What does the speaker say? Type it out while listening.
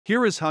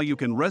Here is how you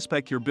can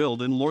respec your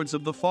build in Lords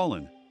of the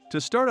Fallen.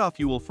 To start off,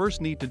 you will first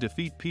need to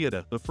defeat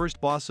Pieta, the first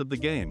boss of the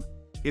game.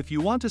 If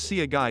you want to see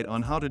a guide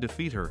on how to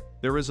defeat her,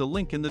 there is a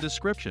link in the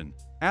description.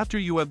 After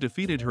you have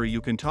defeated her, you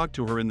can talk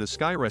to her in the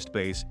Skyrest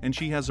base and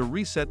she has a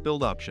reset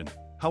build option.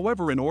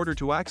 However, in order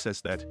to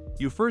access that,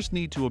 you first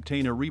need to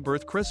obtain a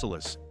Rebirth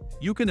Chrysalis.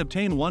 You can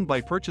obtain one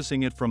by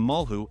purchasing it from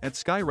Malhu at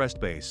Skyrest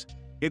base.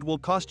 It will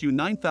cost you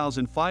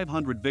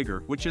 9,500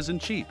 vigor, which isn't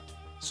cheap.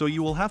 So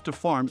you will have to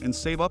farm and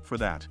save up for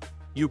that.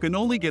 You can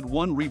only get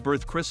one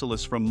Rebirth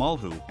Chrysalis from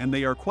Malhu and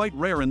they are quite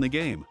rare in the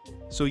game.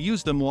 So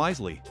use them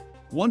wisely.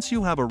 Once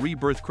you have a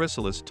Rebirth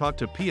Chrysalis, talk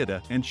to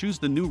Pieta and choose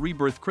the new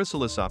Rebirth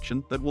Chrysalis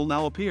option that will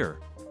now appear.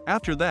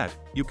 After that,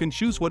 you can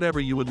choose whatever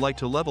you would like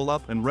to level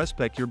up and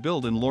respec your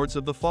build in Lords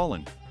of the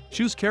Fallen.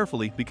 Choose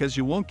carefully because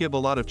you won't give a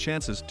lot of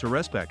chances to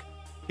respec.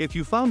 If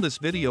you found this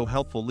video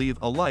helpful, leave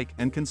a like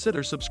and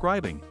consider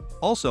subscribing.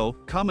 Also,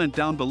 comment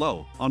down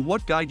below on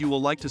what guide you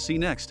will like to see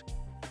next.